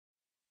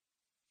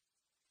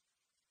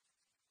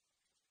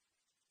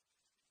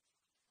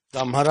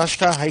The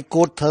Maharashtra High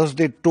Court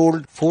Thursday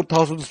told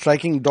 4,000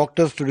 striking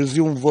doctors to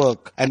resume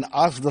work and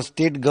asked the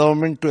state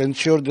government to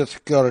ensure their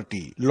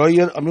security.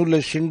 Lawyer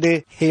Amul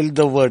Shinde hailed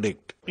the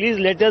verdict. Please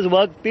let us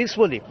work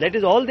peacefully. That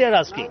is all they are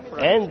asking.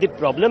 And the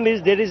problem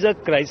is there is a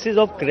crisis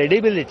of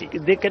credibility.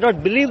 They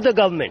cannot believe the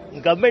government. The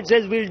government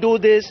says we'll do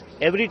this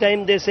every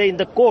time they say in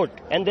the court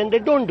and then they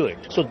don't do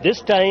it. So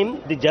this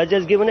time the judge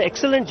has given an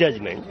excellent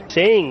judgment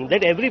saying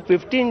that every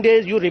 15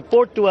 days you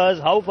report to us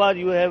how far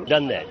you have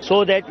done that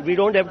so that we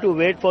don't have to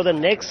wait for the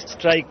next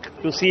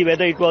strike to see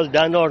whether it was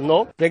done or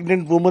no.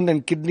 Pregnant women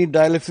and kidney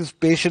dialysis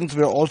patients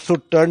were also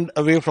turned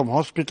away from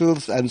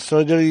hospitals and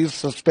surgeries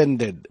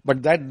suspended.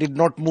 But that did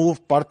not move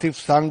Parthiv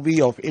Sangvi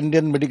of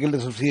Indian Medical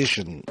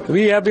Association.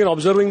 We have been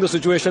observing the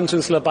situation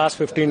since the past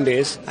 15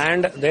 days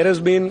and there has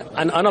been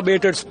an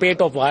unabated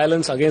spate of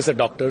violence against the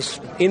doctors.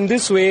 In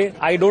this way,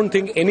 I don't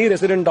think any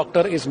resident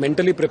doctor is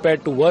mentally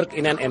prepared to work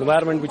in an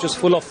environment which is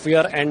full of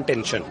fear and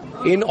tension.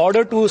 In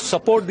order to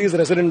support these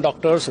resident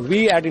doctors,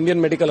 we at Indian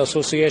Medical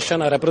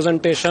Association, a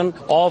representation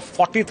of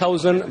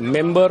 40,000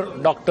 member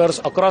doctors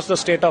across the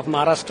state of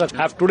Maharashtra,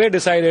 have today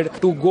decided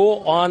to go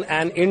on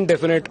an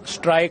indefinite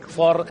strike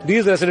for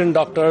these resident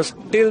doctors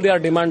till their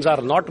demands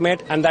are not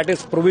met, and that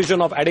is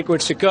provision of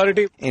adequate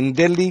security. In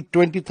Delhi,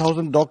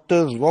 20,000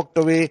 doctors walked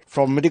away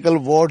from medical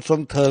wards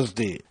on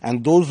Thursday,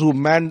 and those who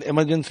manned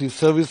emergency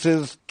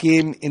services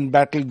came in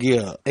battle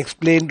gear,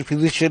 explained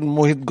physician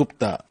Mohit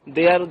Gupta.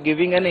 They are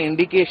giving an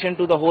indication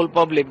to the whole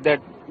public that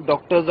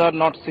doctors are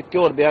not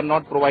secure, they are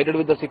not provided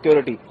with the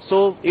security.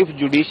 So if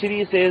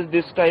judiciary says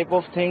this type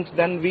of things,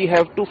 then we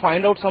have to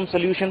find out some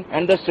solution,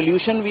 and the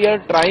solution we are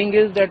trying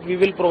is that we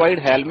will provide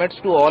helmets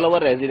to all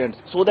our residents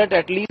so that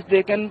at least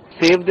they can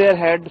save their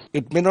heads.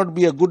 It may not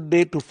be a good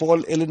day to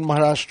fall ill in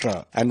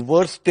Maharashtra, and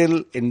worse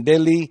still in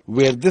Delhi,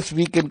 where this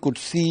weekend could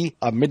see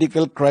a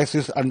medical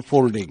crisis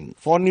unfolding.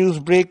 For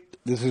Newsbreak,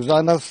 this is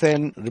Anna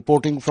Sen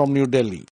reporting from New Delhi.